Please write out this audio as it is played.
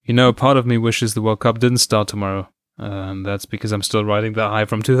Part of me wishes the World Cup didn't start tomorrow. And that's because I'm still riding the high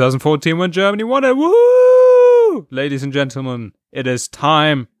from 2014 when Germany won it. Woo! Ladies and gentlemen, it is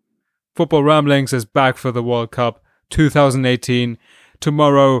time. Football Ramblings is back for the World Cup 2018.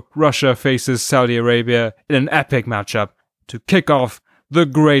 Tomorrow, Russia faces Saudi Arabia in an epic matchup to kick off the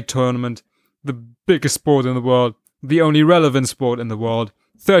great tournament, the biggest sport in the world, the only relevant sport in the world.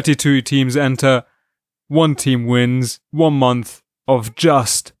 32 teams enter, 1 team wins, 1 month of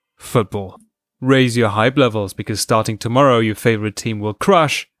just football. Raise your hype levels because starting tomorrow, your favorite team will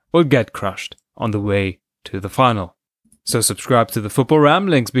get crushed on the way to the final. So subscribe to the Football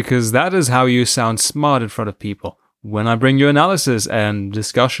Ramblings because that is how you sound smart in front of people when I bring you analysis and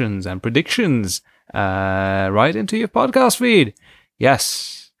discussions and predictions right into your podcast feed.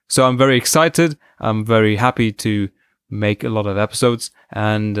 Yes. So I'm very excited. I'm very happy to make a lot of episodes.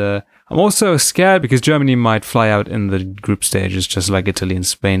 And I'm also scared because Germany might fly out in the group stages just like Italy and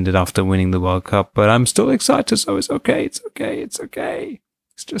Spain did after winning the World Cup. But I'm still excited, so it's okay. It's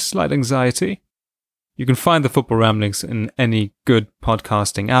just slight anxiety. You can find the Football Ramblings in any good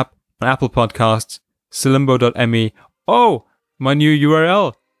podcasting app, on Apple Podcasts, Salimbo.me. Oh, my new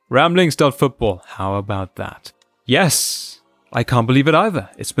URL, ramblings.football. How about that? Yes, I can't believe it either.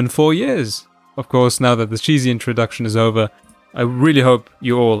 It's been 4 years. Of course, now that the cheesy introduction is over, I really hope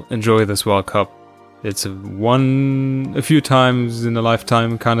you all enjoy this World Cup. It's a few times in a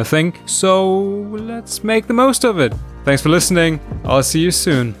lifetime kind of thing, so let's make the most of it. Thanks for listening. I'll see you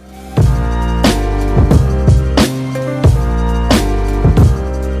soon.